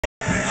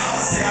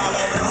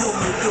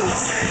do.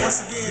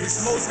 Once again,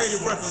 it's Most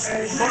Hated Records.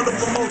 Bundle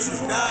Promotions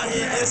down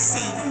here in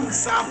SC,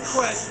 South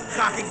Crack,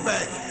 Cock It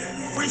Back.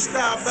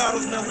 Freestyle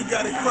battles, man, we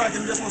got it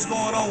cracking. That's what's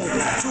going on.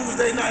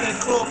 Tuesday night at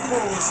Club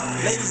Chorus.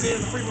 Ladies in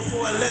free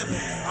before 11.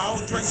 All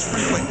drinks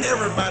free for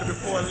everybody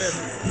before 11.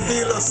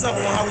 Be a little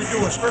something on how we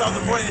do it. Straight off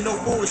the brain, no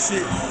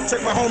bullshit.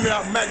 Check my homie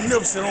out,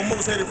 Magnificent, on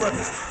Most Hated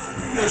Records.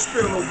 You know,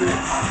 spit a little bit.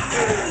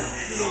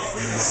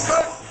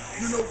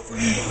 You know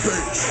Felipe,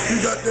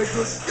 you got that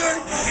good game,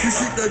 you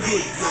keep that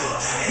good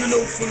game. You know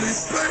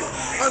Felipe,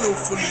 I know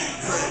Felipe,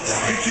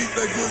 he keep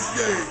that good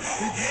game,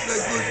 he keep that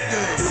good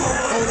game.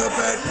 On a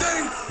bad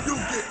name, you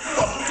get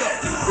fucked up.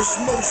 It's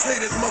Most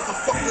Hated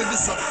motherfucker,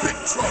 this a big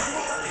truck.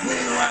 We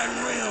ain't riding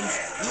rims,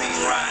 we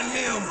ain't riding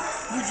them.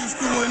 We just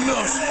doing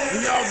us,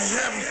 and y'all just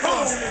having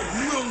fun.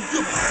 We don't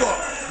give a fuck,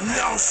 and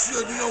y'all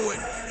should know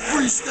it.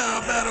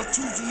 Freestyle battle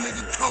Tuesday,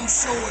 nigga, come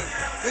show it.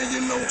 And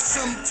you know,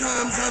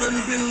 sometimes I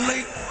done been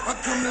late. I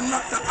come to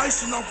knock the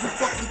icing off your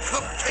fucking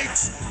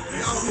cupcakes.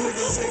 Y'all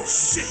niggas ain't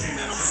shit,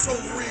 man, I'm so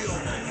real.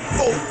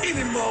 Oh,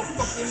 any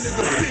motherfucking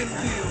nigga been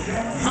deal.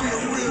 I'm the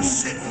real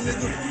shit,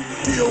 nigga,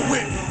 deal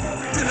with.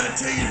 Did I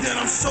tell you that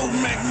I'm so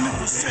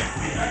magnificent?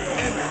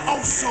 And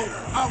also,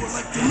 I would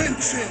like to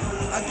mention,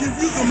 I give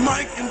you the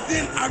mic and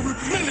then I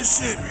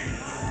replenish it.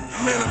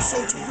 Man, I'm so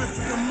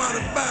terrific, I'm out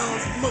of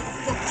bounds.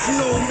 Motherfuckers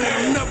know, man,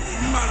 I'm never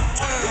from out of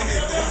town.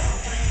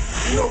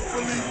 You know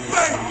Felipe,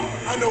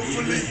 I know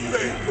Felipe.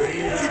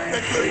 Keep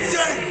that good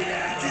gang,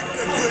 keep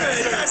that good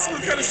gang. That's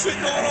what kind of shit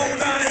going on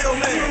down here,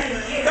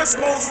 man. That's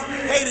Most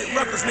Hated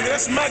Records, nigga.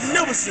 That's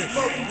Magnificent. You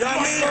know what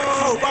I mean?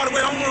 Oh, by the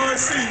way, I'm gonna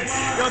see.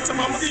 Y'all tell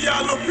me, I'm gonna give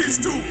y'all a little piece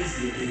too.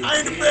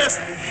 I ain't the best.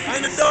 I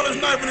ain't the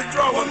dullest knife in the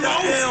drawer. I'm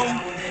goddamn.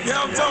 You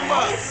know what I'm talking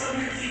about?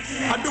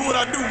 I do what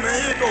I do, man.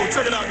 Here you go.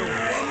 Check it out, though.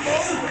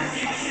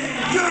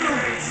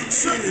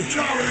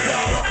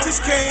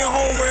 Just came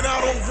home, went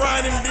out on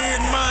grind and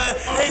did mine.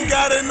 Ain't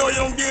gotta know you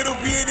don't get a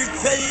bid to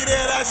tell you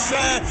that I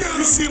shine.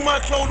 You see my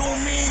clothes don't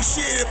mean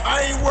shit if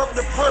I ain't work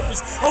the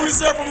purpose. Only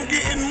serve from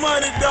getting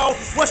money, dawg.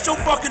 What's your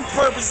fucking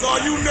purpose? Are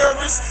you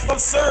nervous?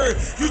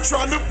 Absurd. You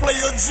trying to play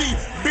a G.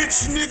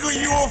 Bitch, nigga,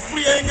 you a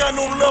flea. Ain't got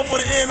no love for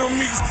the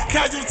enemies.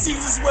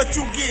 Casualties is what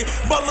you get.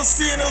 Butler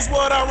sin is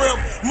what I rep.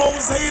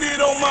 Most hated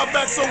on my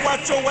back, so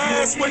watch your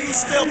ass when you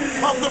step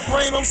off the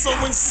brain. I'm so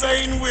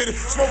insane with it.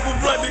 Smoke a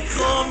blood to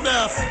calm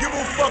down. Give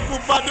a fuck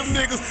about them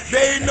niggas.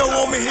 They ain't know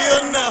I'm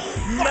here now.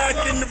 Mac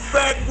in the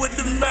back with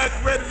the Mac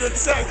ready to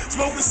attack.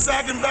 Smoke a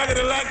sack in back of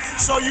the lack.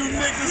 Show you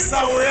niggas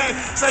how we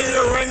act. Say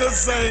the ring of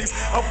things.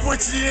 I'll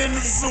put you in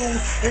the zoo.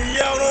 And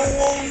y'all don't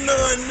want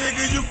none,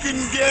 nigga. You can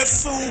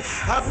guess who.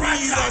 I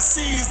breathe, I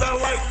seize. I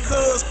like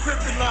cuz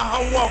crippin' like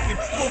I'm walking.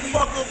 Go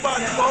fuck about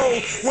the hole.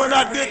 When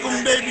I dick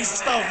them, they be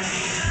stalking.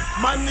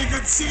 My nigga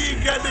T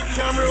got the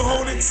camera,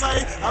 hold it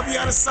tight. I be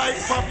out of sight,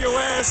 pop your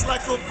ass like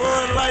a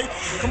Bud Light.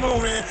 Come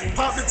on, man,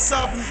 pop the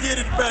top and get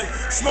it back.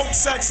 Smoke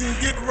sacks and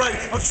get right.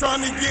 I'm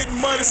trying to get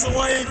money, so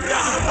I ain't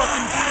got a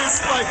fucking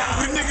fist fight.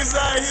 The niggas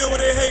out here where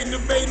they hating,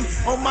 debating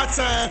on my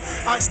time.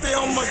 I stay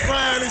on my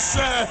grind and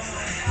shine.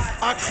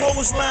 I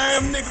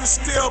clothesline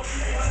niggas still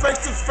face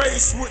to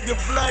face with the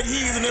black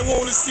heathen. They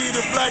want to see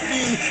the black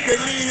demon. They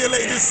leave here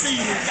late this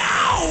season.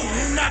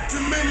 Not to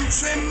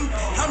mention,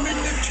 I'm in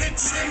the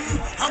kitchen.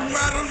 I'm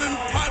rattling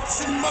pots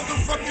and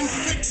motherfucking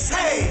fixing.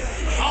 Hey,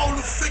 all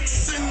the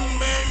fixing,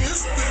 man,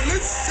 it's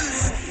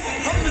delicious.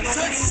 I'm the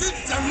Texas,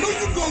 I know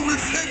you gon'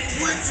 repent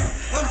with.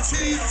 I'm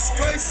Jesus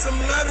Christ, I'm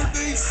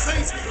Latter-day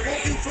Saints.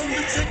 Walking from the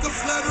Jacob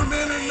ladder,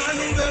 man, and I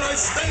know that I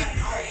stink.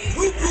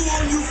 Poo-poo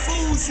on you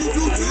fools, you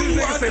do too.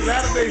 Niggas say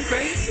Latter-day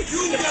Saints?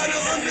 You gotta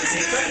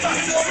understand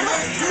yourself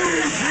like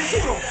dude.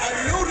 I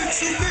know that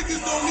you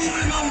niggas don't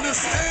even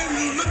understand.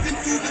 You looking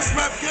through this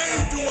rap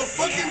game through a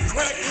fucking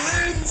crack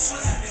lens.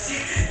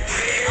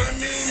 I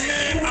mean,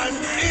 man, I'm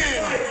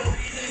in.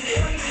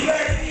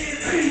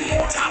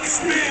 Top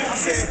spin. I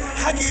said,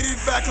 I get it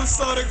back. I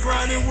started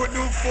grinding with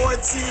them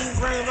 14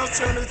 grams. I'm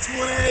turning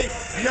 28.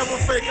 Never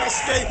fake, I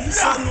skate.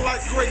 Something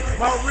like great.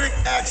 My rig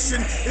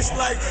action. It's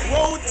like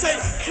rotate,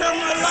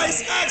 camera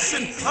lights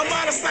action. I'm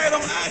out of sight,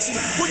 I'm action.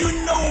 Well, you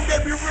know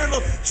that be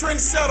real.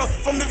 Trendsetter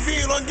from the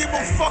Ville. Don't give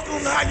a fuck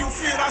on how you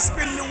feel. I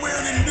spin the wheel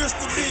and this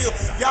the deal.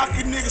 Y'all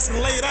can niggas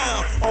can lay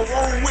down or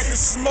roll with the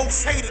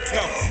Most Hated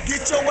count.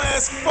 Get your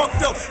ass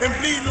fucked up and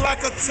bleeding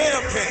like a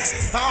tampon.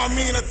 I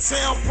mean a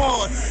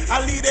tampon. I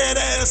leave that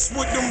ass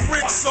with them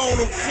bricks on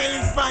them.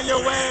 Can't find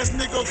your ass,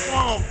 nigga,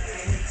 from.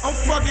 I'm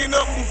fucking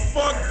up and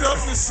fucked up.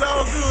 It's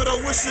all good. I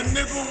wish a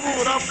nigga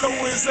would. I'm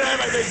blowing his ass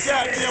like they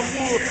goddamn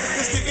wood.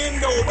 It's the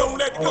endo. Don't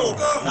let go.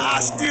 I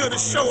steal the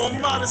show.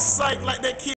 I'm out of sight like that kid.